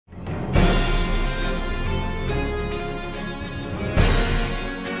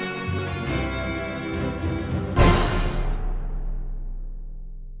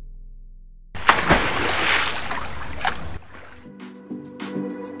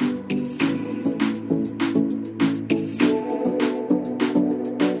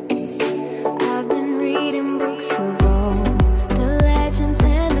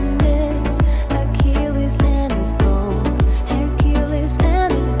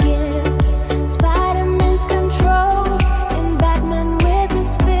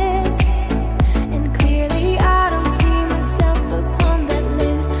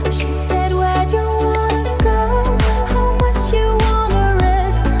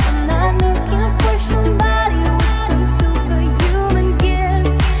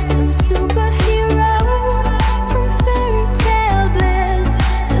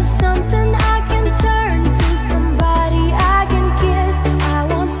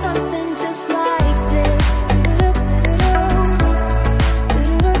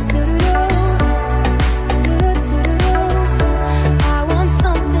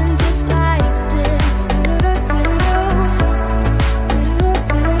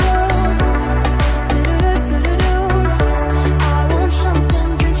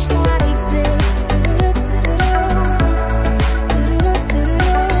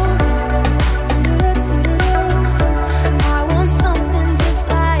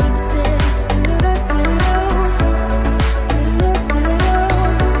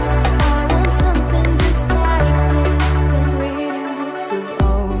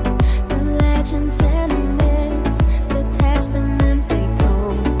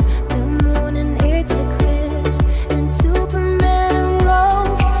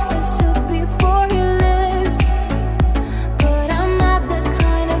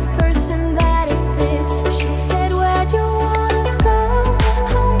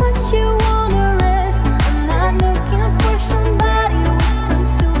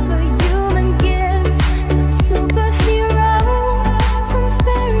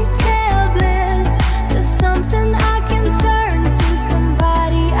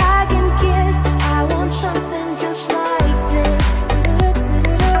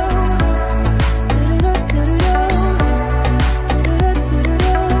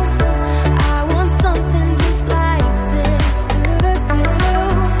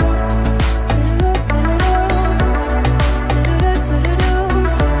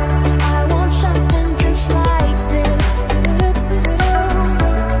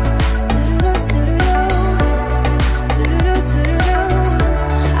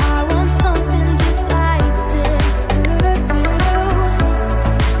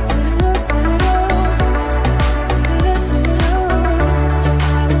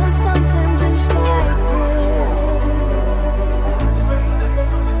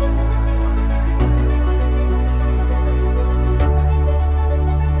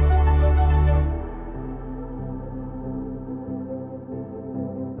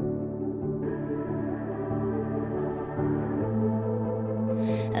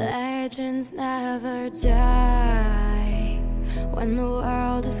Legends never die. When the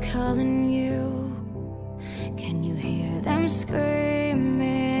world is calling you, can you hear them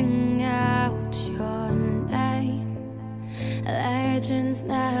screaming out your name? Legends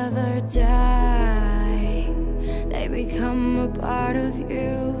never die. They become a part of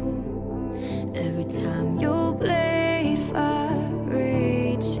you. Every time you bleed for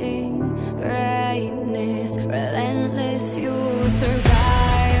reaching greatness, relentless, you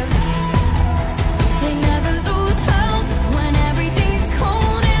survive. They never lose hope when everything's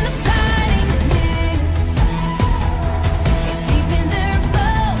cold and the fighting's near. It's deep in their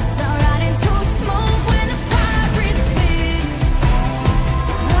bones, they'll ride into smoke when the fire is fierce.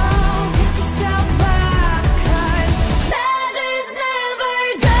 Oh, pick yourself up, 'cause legends never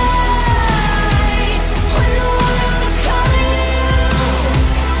die. When the world's calling you,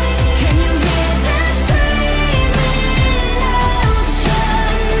 can you hear them screaming out your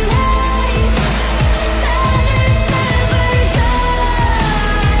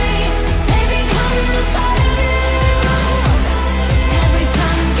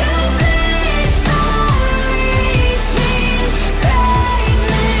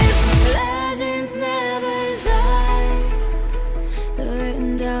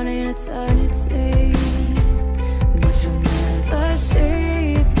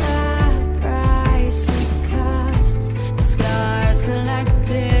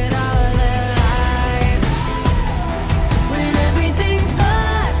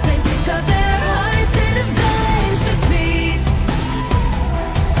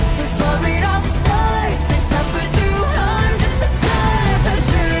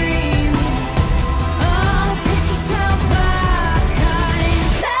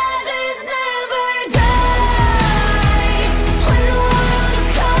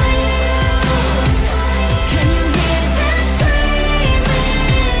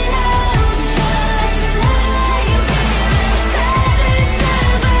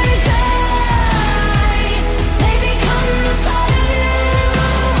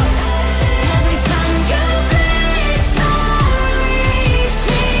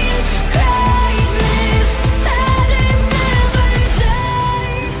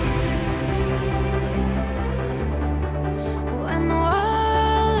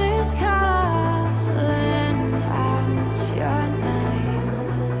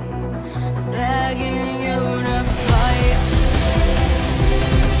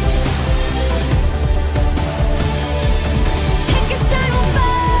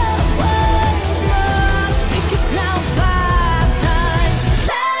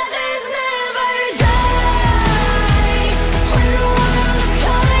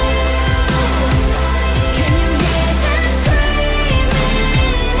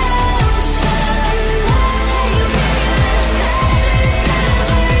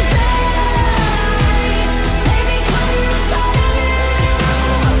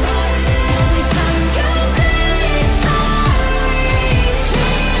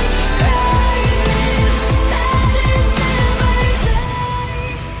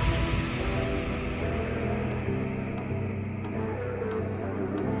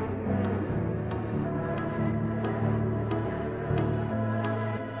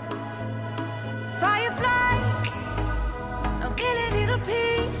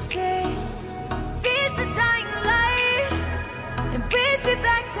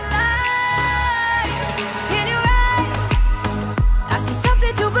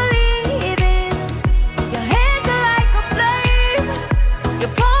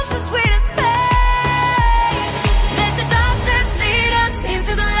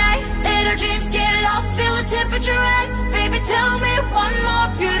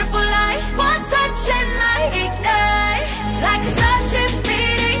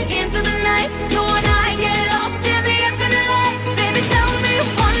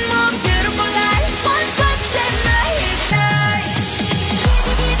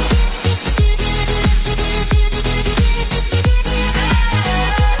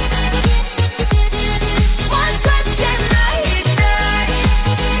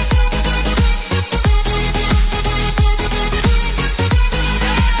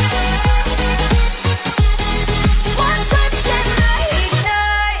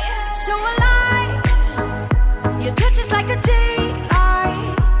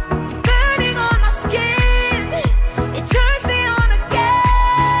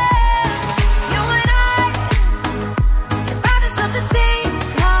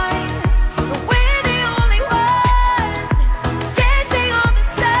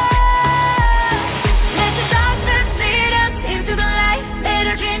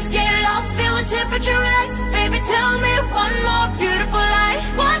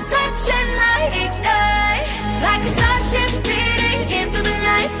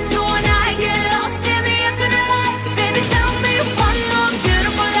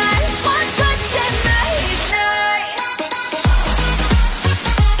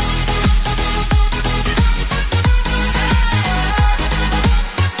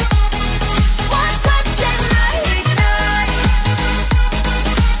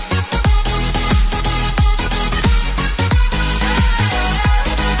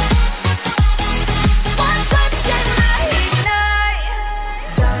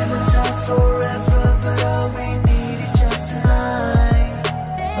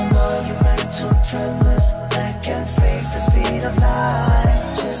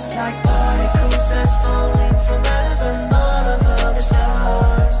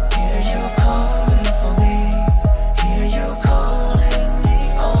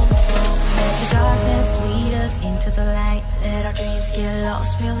get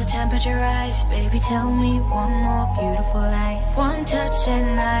lost, feel the temperature rise. Baby, tell me one more beautiful lie. One touch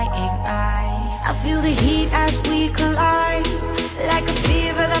and I ignite. I feel the heat as we collide, like a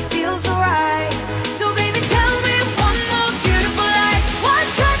fever that feels alright. So baby, tell me one more beautiful lie. One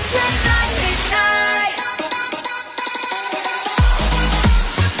touch and I ignite.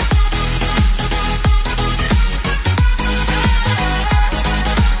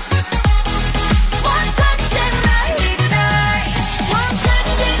 One touch and I ignite. One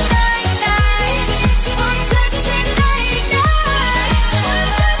touch and I ignite. One touch and I ignite. One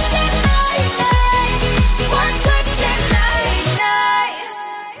touch and I ignite. One touch and I ignite.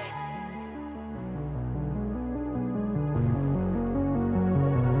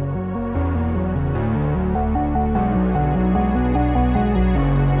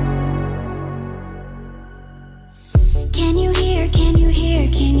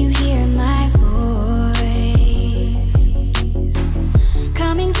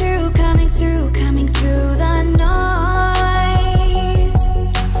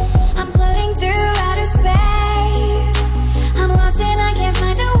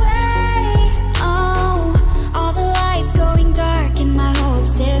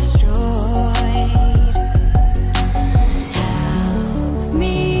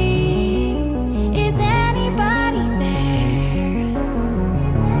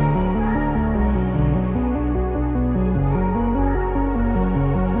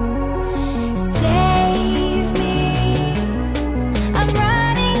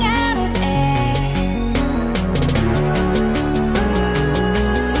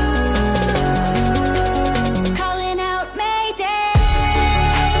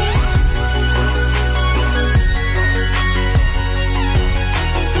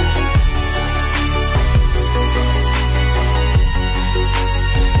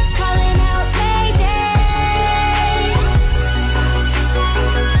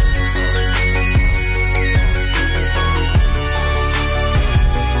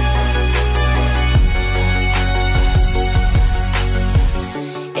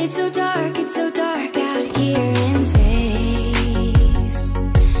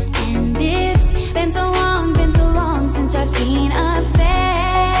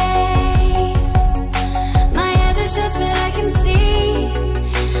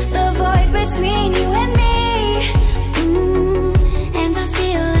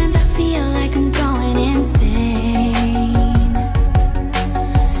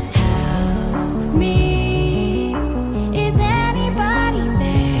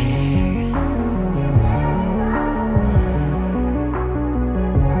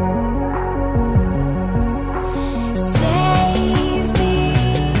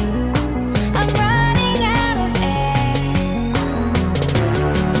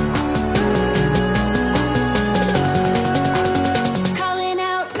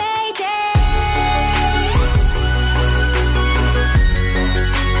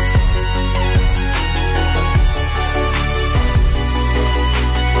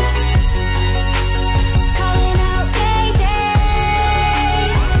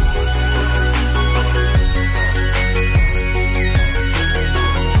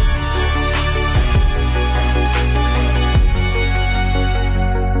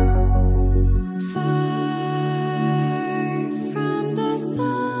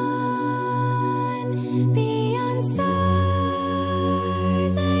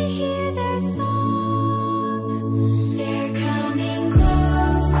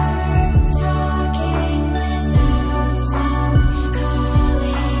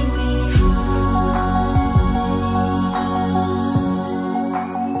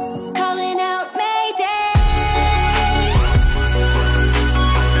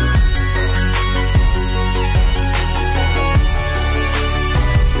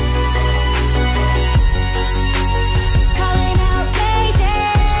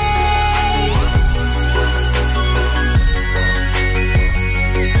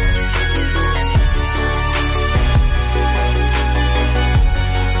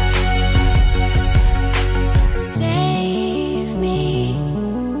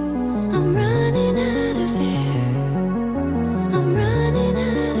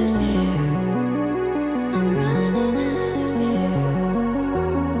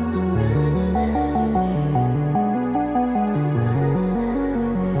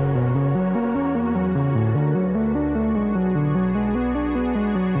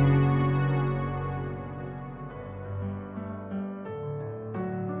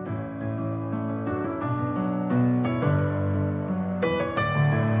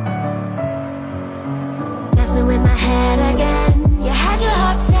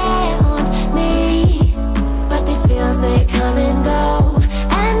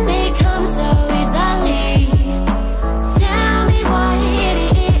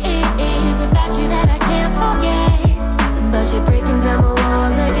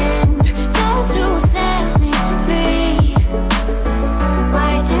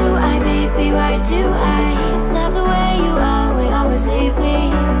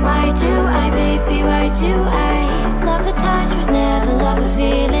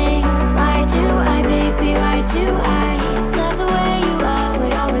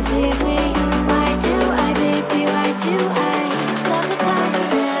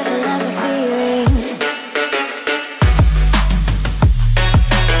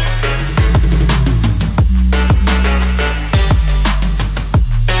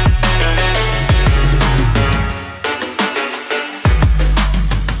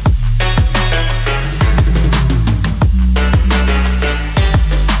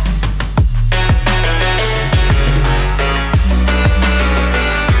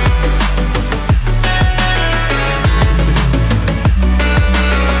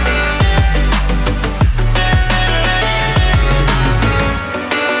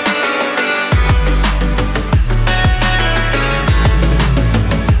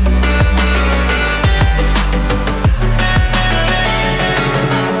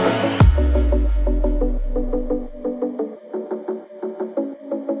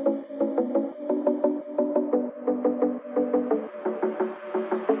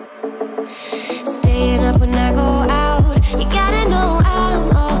 Staying up when I go out, you gotta know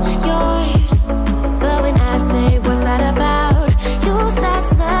I'm all yours. But when I say what's that about, you start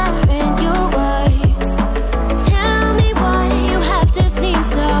slurring your words. Tell me why you have to seem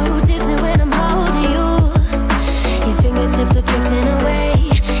so distant when I'm holding you. Your fingertips are drifting away,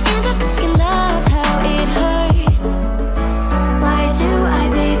 and I fucking love how it hurts. Why do I,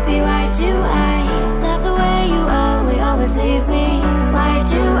 baby, why do I love the way you always leave me? Why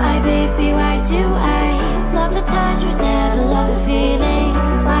do I, baby, why do I love the touch but never love the feeling?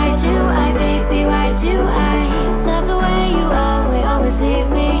 Why do I, baby, why do I love the way you always leave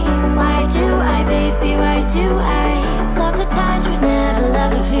me? Why do I, baby, why do I love the touch but never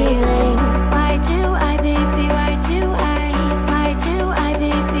love the feeling? Why do I, baby, why do I? Why do I,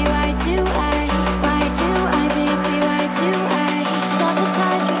 baby, why do I? Why do I, baby, why do I love the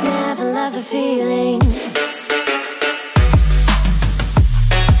touch but never love the feeling?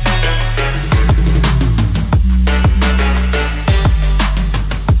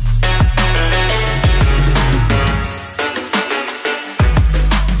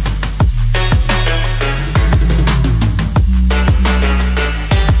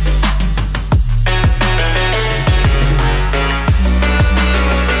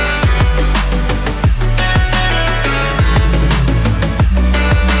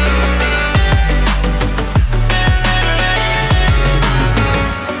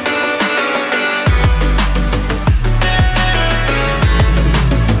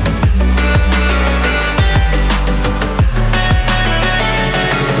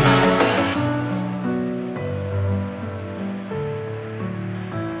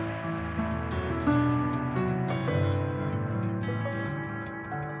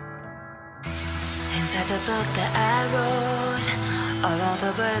 Inside the book that I wrote are all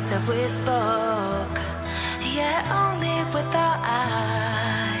the words that we spoke, yet only with our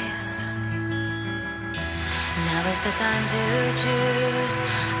eyes. Now is the time to choose.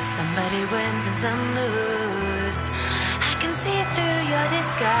 Somebody wins and some lose. I can see through your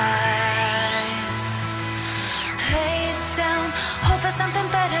disguise. Lay down, hope for something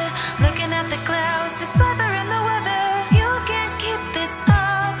better. Looking at the clouds, the sliver in the weather. You can't keep this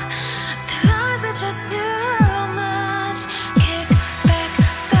up. The lies are just too much. Kick back,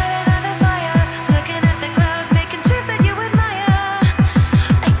 start another fire. Looking at the clouds, making shapes that you admire.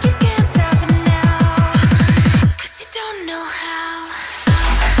 And you can't stop it now, 'cause you don't know how.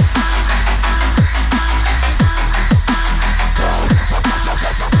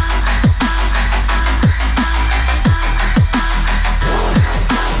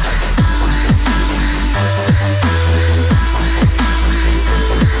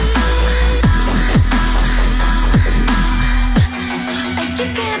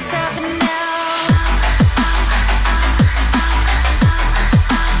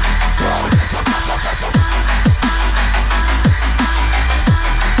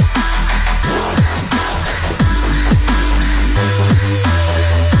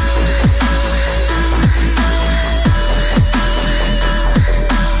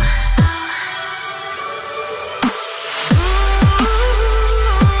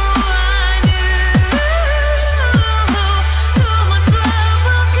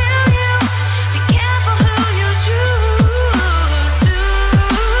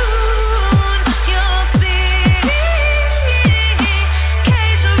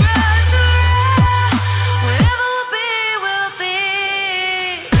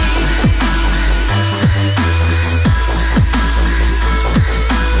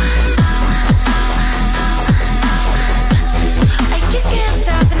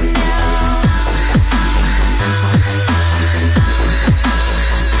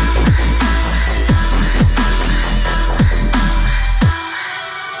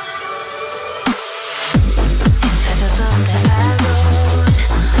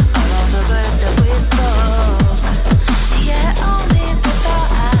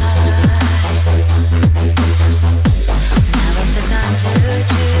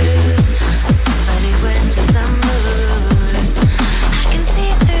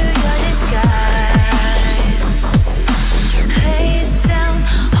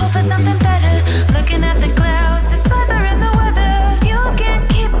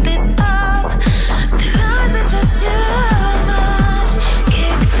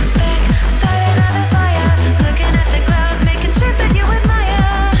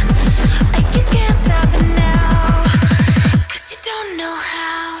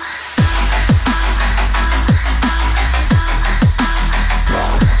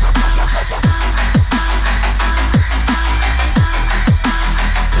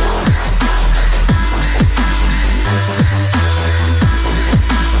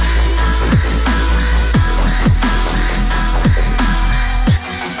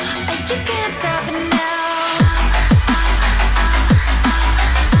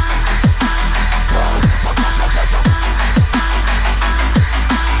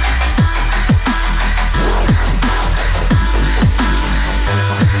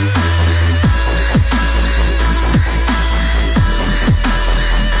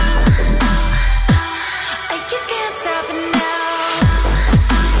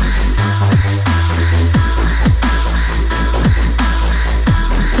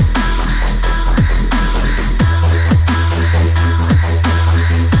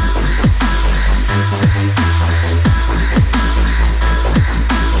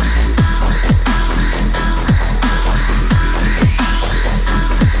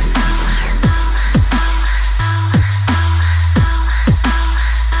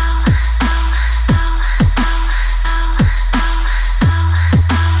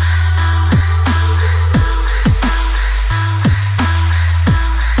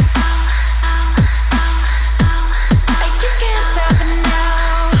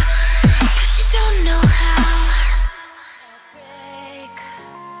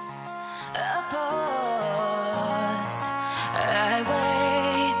 a pause. I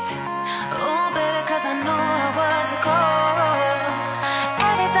wait, oh baby, 'cause I know I was the cause.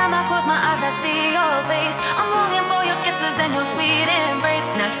 Every time I close my eyes, I see your face. I'm longing for your kisses and your sweet embrace.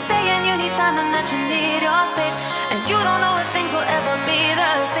 Now you're saying you need time and that you need your space, and you don't know if things will ever be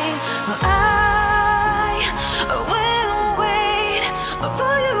the same. Well, I will wait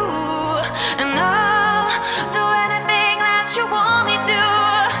for you, and I'll do anything that you want me to.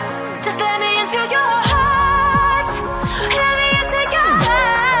 Just let me into your heart. Let me into your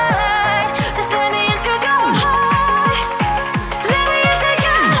heart. Just let me into your heart. Let me into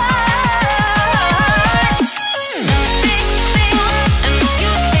your heart.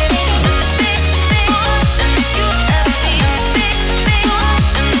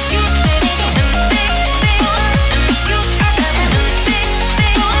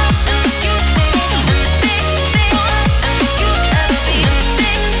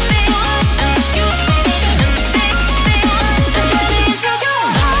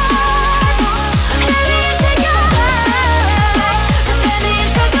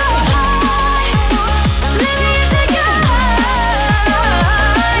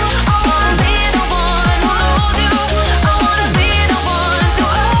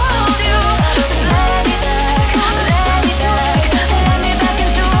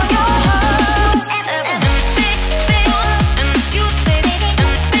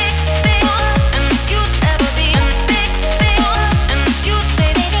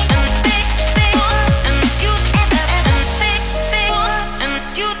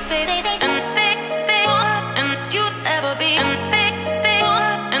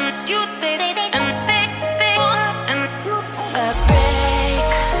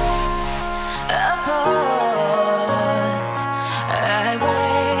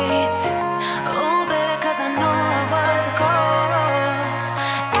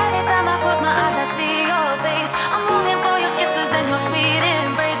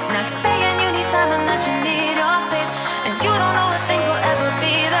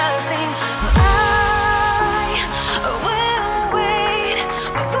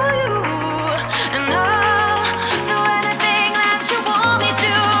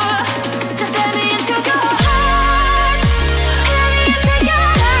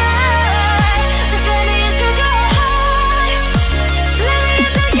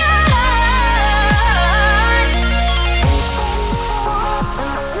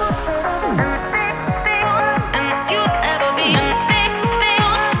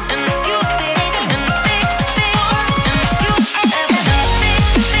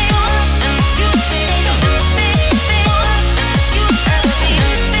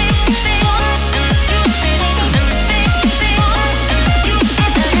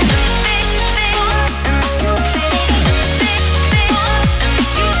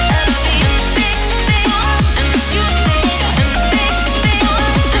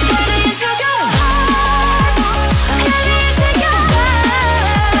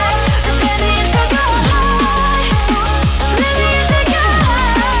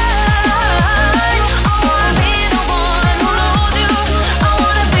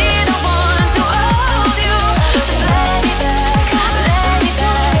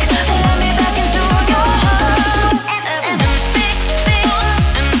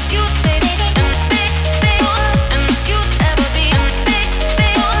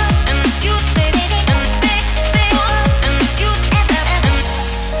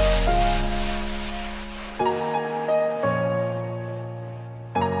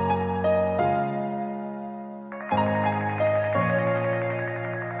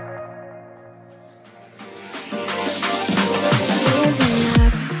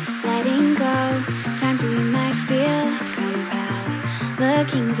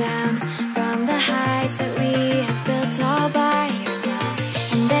 looking down from the heights that we have built all by ourselves.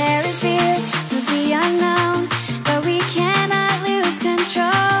 And there is fear of the unknown, but we cannot lose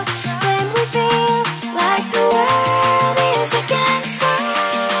control when we feel like the world is against us.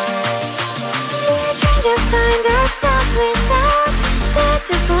 We're trying to find ourselves without the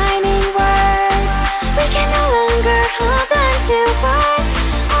defining words. We can no longer hold on to what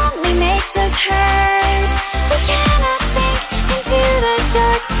only makes us hurt. We cannot sink into the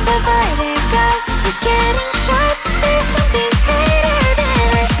dark. The vertigo is getting sharp. There's something greater than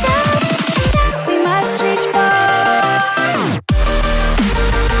ourselves that we must reach for.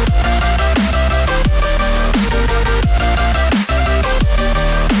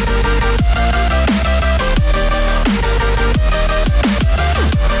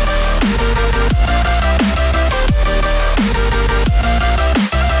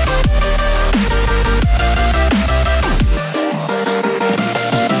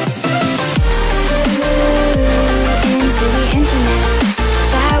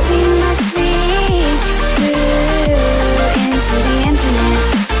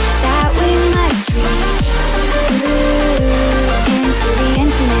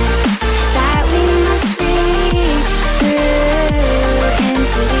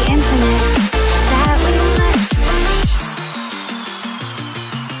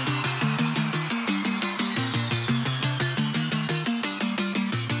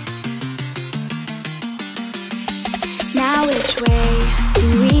 Now which way do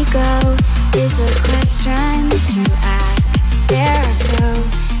we go is the question to ask. There are so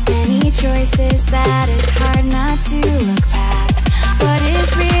many choices that it's hard not to look past. What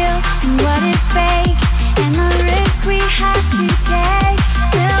is real and what is fake, and the risk we have to take.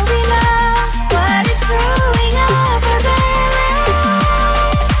 Will we know what is throwing off our balance?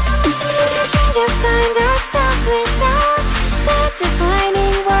 We're trying to find ourselves without the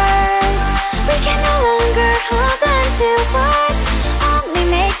defining words. We can no longer hold on to what only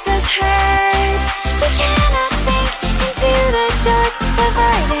makes us hurt. We cannot sink into the dark. The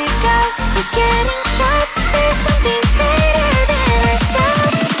vertigo is getting sharp. There's something greater than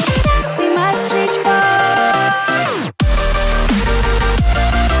ourselves.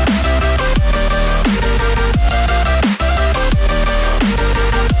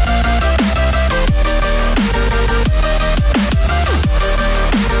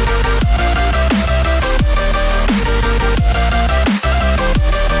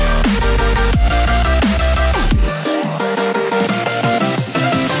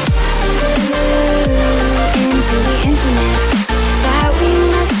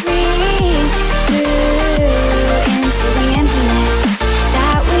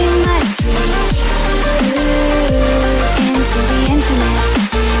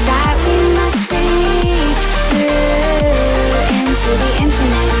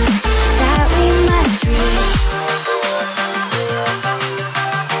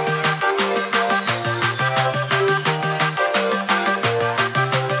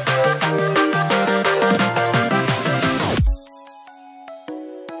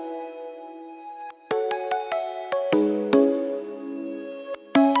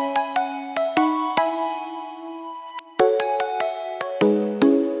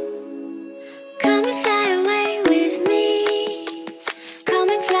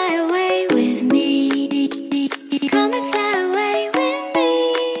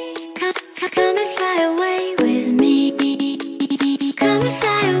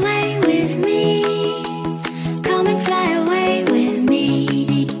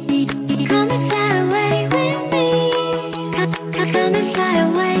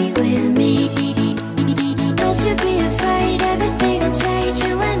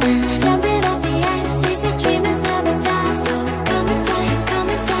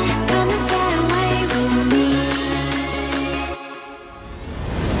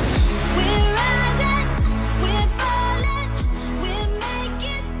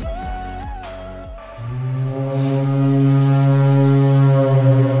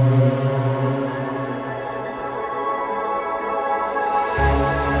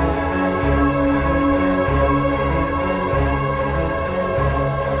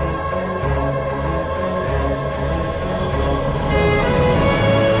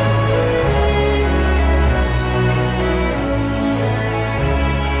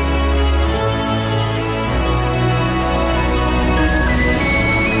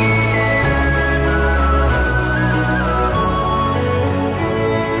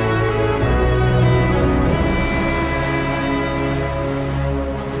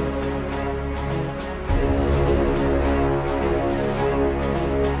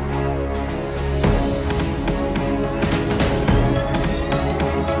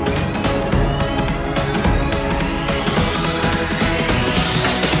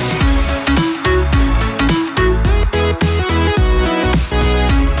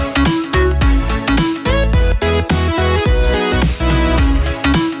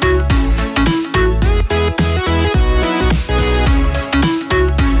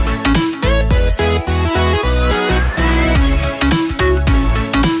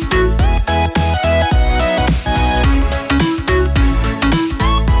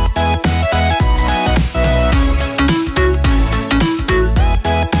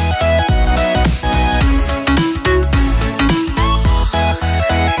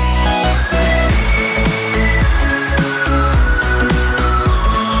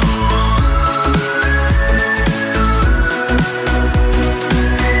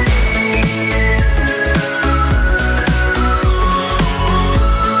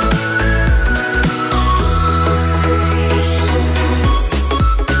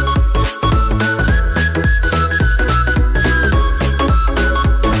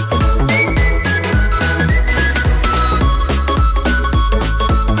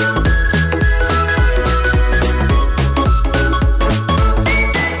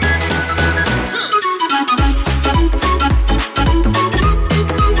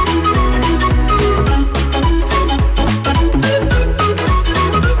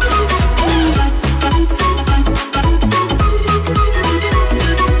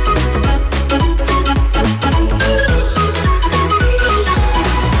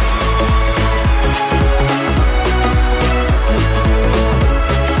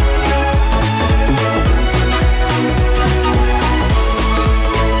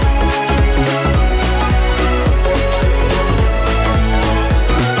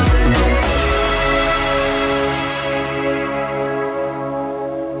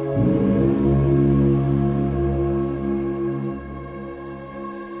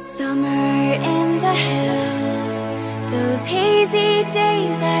 Summer in the hills, those hazy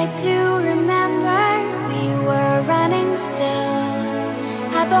days I do remember. We were running still,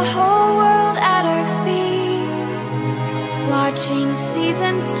 had the whole world at our feet, watching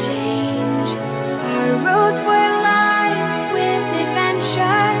seasons change. Our roads were